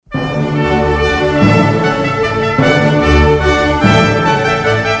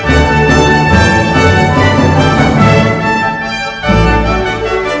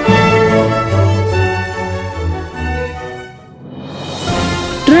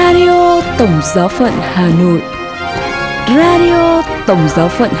Tổng Giáo phận Hà Nội. Radio Tổng Giáo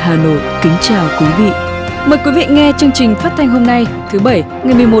phận Hà Nội kính chào quý vị. Mời quý vị nghe chương trình phát thanh hôm nay, thứ Bảy,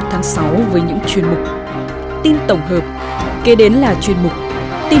 ngày 11 tháng 6 với những chuyên mục tin tổng hợp, kế đến là chuyên mục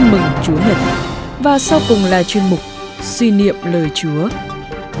tin mừng Chúa Nhật và sau cùng là chuyên mục suy niệm lời Chúa.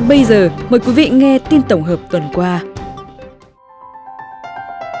 Bây giờ mời quý vị nghe tin tổng hợp tuần qua.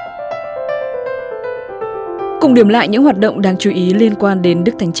 Cùng điểm lại những hoạt động đáng chú ý liên quan đến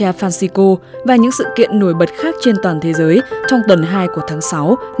Đức Thánh Cha Francisco và những sự kiện nổi bật khác trên toàn thế giới trong tuần 2 của tháng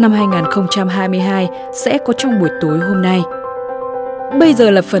 6 năm 2022 sẽ có trong buổi tối hôm nay. Bây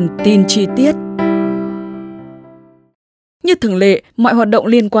giờ là phần tin chi tiết. Như thường lệ, mọi hoạt động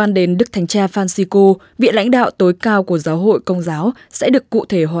liên quan đến Đức Thánh Cha Francisco, vị lãnh đạo tối cao của Giáo hội Công giáo, sẽ được cụ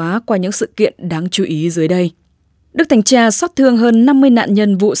thể hóa qua những sự kiện đáng chú ý dưới đây. Đức Thánh Cha xót thương hơn 50 nạn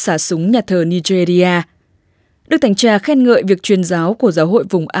nhân vụ xả súng nhà thờ Nigeria. Đức Thánh Cha khen ngợi việc truyền giáo của giáo hội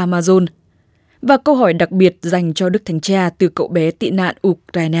vùng Amazon. Và câu hỏi đặc biệt dành cho Đức Thánh Cha từ cậu bé tị nạn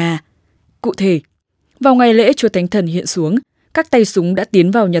Ukraine. Cụ thể, vào ngày lễ Chúa Thánh Thần hiện xuống, các tay súng đã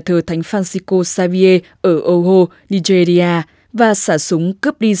tiến vào nhà thờ Thánh Francisco Xavier ở Owo, Nigeria và xả súng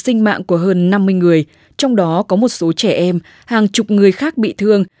cướp đi sinh mạng của hơn 50 người, trong đó có một số trẻ em, hàng chục người khác bị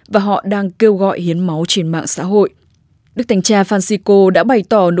thương và họ đang kêu gọi hiến máu trên mạng xã hội. Đức Thánh Cha Francisco đã bày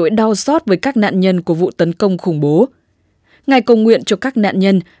tỏ nỗi đau xót với các nạn nhân của vụ tấn công khủng bố. Ngài cầu nguyện cho các nạn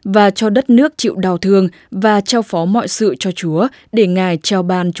nhân và cho đất nước chịu đau thương và trao phó mọi sự cho Chúa để Ngài trao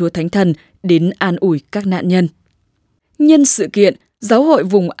ban Chúa Thánh Thần đến an ủi các nạn nhân. Nhân sự kiện, Giáo hội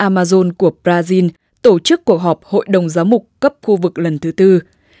vùng Amazon của Brazil tổ chức cuộc họp Hội đồng Giám mục cấp khu vực lần thứ 4.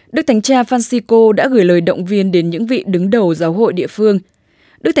 Đức Thánh Cha Francisco đã gửi lời động viên đến những vị đứng đầu giáo hội địa phương.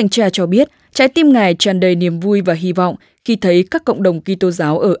 Đức Thánh Cha cho biết trái tim Ngài tràn đầy niềm vui và hy vọng khi thấy các cộng đồng Kitô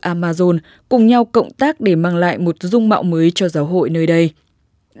giáo ở Amazon cùng nhau cộng tác để mang lại một dung mạo mới cho giáo hội nơi đây.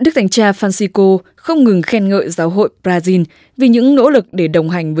 Đức Thánh Cha Francisco không ngừng khen ngợi giáo hội Brazil vì những nỗ lực để đồng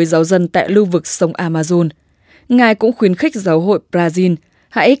hành với giáo dân tại lưu vực sông Amazon. Ngài cũng khuyến khích giáo hội Brazil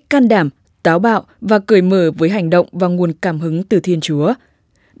hãy can đảm, táo bạo và cởi mở với hành động và nguồn cảm hứng từ Thiên Chúa.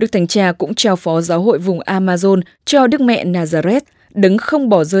 Đức Thánh Cha cũng trao phó giáo hội vùng Amazon cho Đức Mẹ Nazareth, đấng không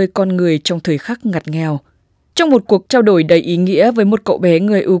bỏ rơi con người trong thời khắc ngặt nghèo. Trong một cuộc trao đổi đầy ý nghĩa với một cậu bé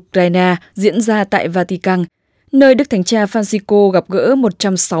người Ukraine diễn ra tại Vatican, nơi Đức Thánh Cha Francisco gặp gỡ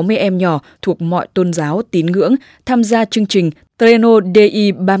 160 em nhỏ thuộc mọi tôn giáo tín ngưỡng tham gia chương trình Treno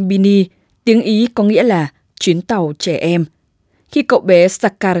dei Bambini, tiếng Ý có nghĩa là chuyến tàu trẻ em. Khi cậu bé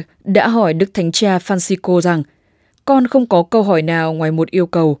Sakar đã hỏi Đức Thánh Cha Francisco rằng, con không có câu hỏi nào ngoài một yêu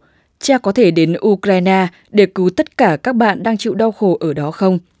cầu, cha có thể đến Ukraine để cứu tất cả các bạn đang chịu đau khổ ở đó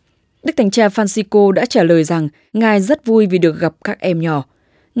không? Đức Thánh Cha Francisco đã trả lời rằng Ngài rất vui vì được gặp các em nhỏ.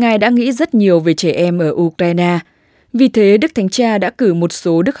 Ngài đã nghĩ rất nhiều về trẻ em ở Ukraine. Vì thế, Đức Thánh Cha đã cử một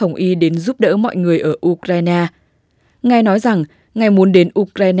số Đức Hồng Y đến giúp đỡ mọi người ở Ukraine. Ngài nói rằng Ngài muốn đến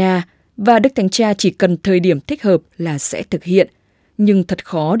Ukraine và Đức Thánh Cha chỉ cần thời điểm thích hợp là sẽ thực hiện. Nhưng thật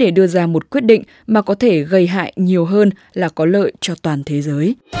khó để đưa ra một quyết định mà có thể gây hại nhiều hơn là có lợi cho toàn thế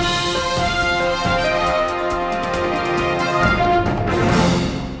giới.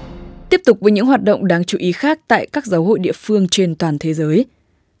 Tiếp tục với những hoạt động đáng chú ý khác tại các giáo hội địa phương trên toàn thế giới.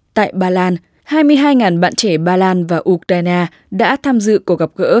 Tại Ba Lan, 22.000 bạn trẻ Ba Lan và Ukraine đã tham dự cuộc gặp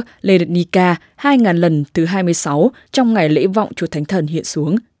gỡ Ledenica 2.000 lần thứ 26 trong ngày lễ vọng Chúa Thánh Thần hiện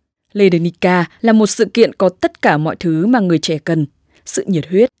xuống. Ledenica là một sự kiện có tất cả mọi thứ mà người trẻ cần. Sự nhiệt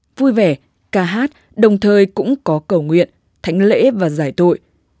huyết, vui vẻ, ca hát, đồng thời cũng có cầu nguyện, thánh lễ và giải tội.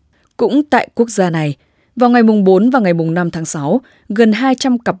 Cũng tại quốc gia này, vào ngày mùng 4 và ngày mùng 5 tháng 6, gần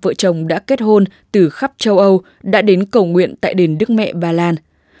 200 cặp vợ chồng đã kết hôn từ khắp châu Âu đã đến cầu nguyện tại đền Đức Mẹ Ba Lan.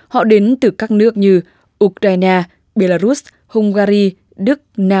 Họ đến từ các nước như Ukraine, Belarus, Hungary, Đức,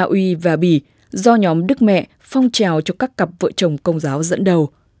 Na Uy và Bỉ do nhóm Đức Mẹ phong trào cho các cặp vợ chồng Công giáo dẫn đầu.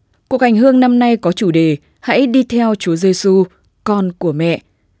 Cuộc hành hương năm nay có chủ đề Hãy đi theo Chúa Giêsu, con của mẹ.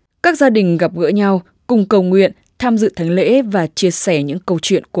 Các gia đình gặp gỡ nhau, cùng cầu nguyện, tham dự thánh lễ và chia sẻ những câu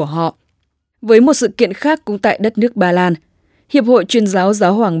chuyện của họ. Với một sự kiện khác cũng tại đất nước Ba Lan, Hiệp hội Truyền giáo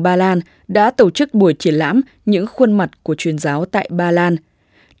Giáo hoàng Ba Lan đã tổ chức buổi triển lãm những khuôn mặt của truyền giáo tại Ba Lan.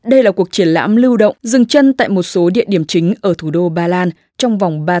 Đây là cuộc triển lãm lưu động dừng chân tại một số địa điểm chính ở thủ đô Ba Lan trong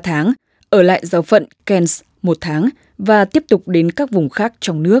vòng 3 tháng, ở lại giáo phận Kent 1 tháng và tiếp tục đến các vùng khác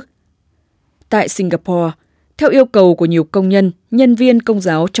trong nước. Tại Singapore, theo yêu cầu của nhiều công nhân, nhân viên Công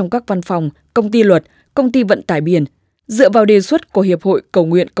giáo trong các văn phòng, công ty luật, công ty vận tải biển, dựa vào đề xuất của Hiệp hội Cầu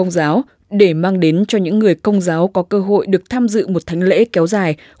nguyện Công giáo để mang đến cho những người Công giáo có cơ hội được tham dự một thánh lễ kéo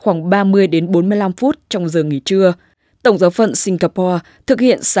dài khoảng 30 đến 45 phút trong giờ nghỉ trưa, Tổng giáo phận Singapore thực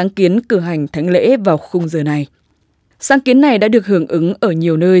hiện sáng kiến cử hành thánh lễ vào khung giờ này. Sáng kiến này đã được hưởng ứng ở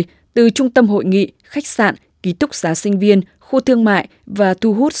nhiều nơi, từ trung tâm hội nghị, khách sạn, ký túc xá sinh viên, khu thương mại và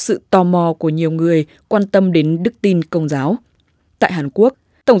thu hút sự tò mò của nhiều người quan tâm đến đức tin Công giáo. Tại Hàn Quốc,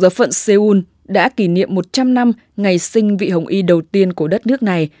 Tổng giáo phận Seoul đã kỷ niệm 100 năm ngày sinh vị Hồng Y đầu tiên của đất nước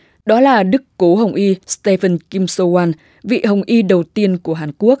này, đó là Đức Cố Hồng Y Stephen Kim So-won, vị Hồng Y đầu tiên của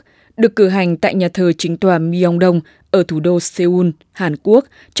Hàn Quốc, được cử hành tại nhà thờ chính tòa Myeongdong ở thủ đô Seoul, Hàn Quốc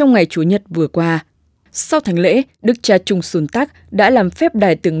trong ngày Chủ nhật vừa qua. Sau thánh lễ, Đức cha Chung Sun Tak đã làm phép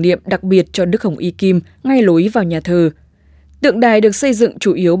đài tưởng niệm đặc biệt cho Đức Hồng Y Kim ngay lối vào nhà thờ. Tượng đài được xây dựng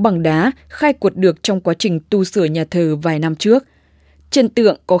chủ yếu bằng đá, khai quật được trong quá trình tu sửa nhà thờ vài năm trước. Trên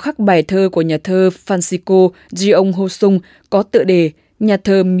tượng có khắc bài thơ của nhà thơ Francisco Jeong Ho Sung có tựa đề Nhà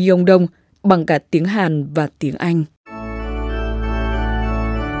thờ Myeongdong bằng cả tiếng Hàn và tiếng Anh.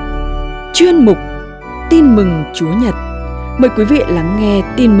 Chuyên mục Tin mừng Chúa Nhật. Mời quý vị lắng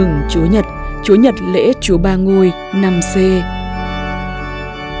nghe Tin mừng Chúa Nhật lễ Chúa Ba Ngôi năm C.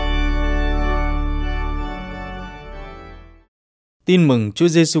 Tin mừng Chúa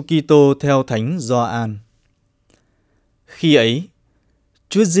Giêsu Kitô theo Thánh Gioan. Khi ấy,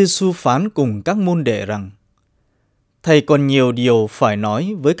 Chúa Giêsu phán cùng các môn đệ rằng: Thầy còn nhiều điều phải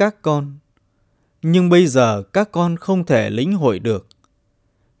nói với các con, nhưng bây giờ các con không thể lĩnh hội được.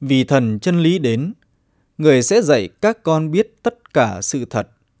 Vì Thần chân lý đến, Người sẽ dạy các con biết tất cả sự thật.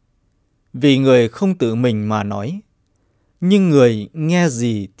 Vì Người không tự mình mà nói, nhưng Người nghe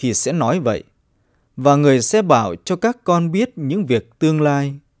gì thì sẽ nói vậy, và Người sẽ bảo cho các con biết những việc tương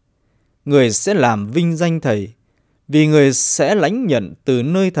lai. Người sẽ làm vinh danh Thầy, vì Người sẽ lãnh nhận từ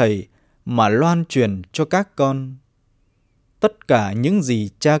nơi Thầy mà loan truyền cho các con. Tất cả những gì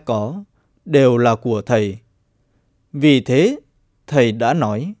Cha có đều là của Thầy. Vì thế, Thầy đã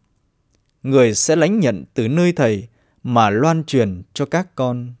nói, Người sẽ lãnh nhận từ nơi Thầy mà loan truyền cho các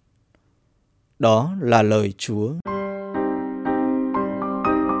con. Đó là lời Chúa.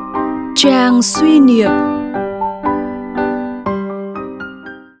 Trang suy niệm.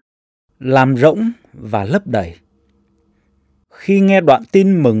 Làm rỗng và lấp đầy. Khi nghe đoạn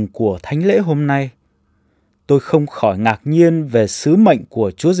tin mừng của thánh lễ hôm nay, tôi không khỏi ngạc nhiên về sứ mệnh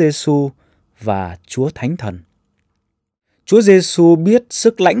của Chúa Giêsu và Chúa Thánh Thần. Chúa Giêsu biết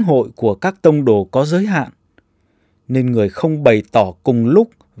sức lãnh hội của các tông đồ có giới hạn, nên Người không bày tỏ cùng lúc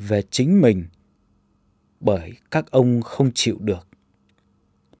về chính mình, bởi các ông không chịu được.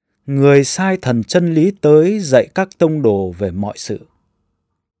 Người sai thần chân lý tới dạy các tông đồ về mọi sự.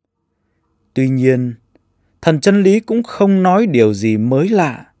 Tuy nhiên, thần chân lý cũng không nói điều gì mới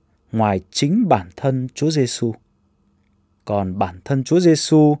lạ ngoài chính bản thân Chúa Giêsu. Còn bản thân Chúa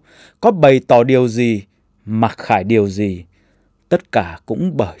Giêsu có bày tỏ điều gì, mặc khải điều gì, tất cả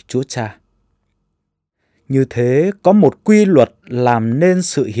cũng bởi Chúa Cha. Như thế, có một quy luật làm nên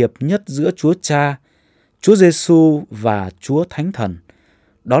sự hiệp nhất giữa Chúa Cha, Chúa Giêsu và Chúa Thánh Thần,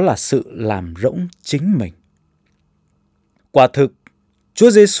 đó là sự làm rỗng chính mình. Quả thực,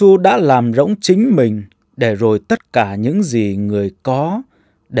 Chúa Giêsu đã làm rỗng chính mình để rồi tất cả những gì Người có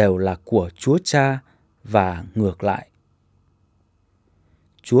đều là của Chúa Cha và ngược lại.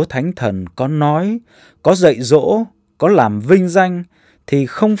 Chúa Thánh Thần có nói, có dạy dỗ, có làm vinh danh thì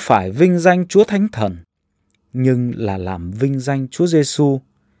không phải vinh danh Chúa Thánh Thần, nhưng là làm vinh danh Chúa Giêsu,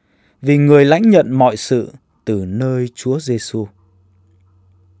 vì Người lãnh nhận mọi sự từ nơi Chúa Giêsu.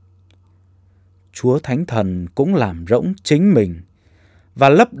 Chúa Thánh Thần cũng làm rỗng chính mình, và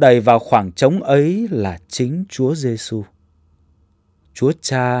lấp đầy vào khoảng trống ấy là chính Chúa Giêsu. Chúa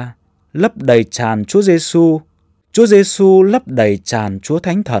Cha lấp đầy tràn Chúa Giêsu, Chúa Giêsu lấp đầy tràn Chúa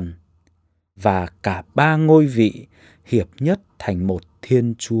Thánh Thần, và cả ba ngôi vị hiệp nhất thành một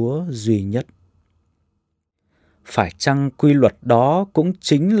Thiên Chúa duy nhất. Phải chăng quy luật đó cũng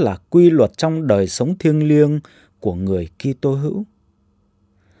chính là quy luật trong đời sống thiêng liêng của người Kitô hữu?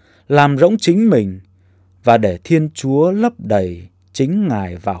 Làm rỗng chính mình và để Thiên Chúa lấp đầy chính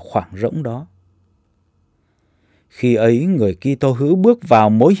Ngài vào khoảng rỗng đó. Khi ấy, người Kitô hữu bước vào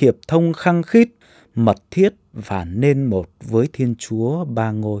mối hiệp thông khăng khít, mật thiết và nên một với Thiên Chúa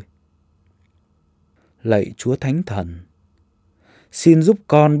ba ngôi. Lạy Chúa Thánh Thần, xin giúp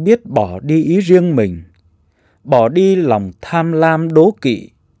con biết bỏ đi ý riêng mình, bỏ đi lòng tham lam đố kỵ,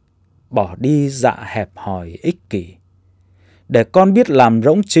 bỏ đi dạ hẹp hòi ích kỷ, để con biết làm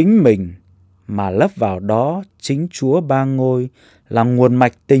rỗng chính mình mà lấp vào đó chính Chúa ba ngôi là nguồn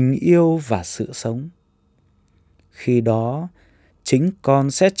mạch tình yêu và sự sống. Khi đó, chính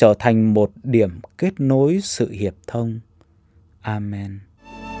con sẽ trở thành một điểm kết nối sự hiệp thông. Amen.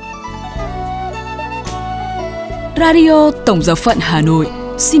 Radio Tổng giáo phận Hà Nội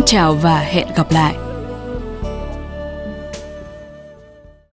xin chào và hẹn gặp lại.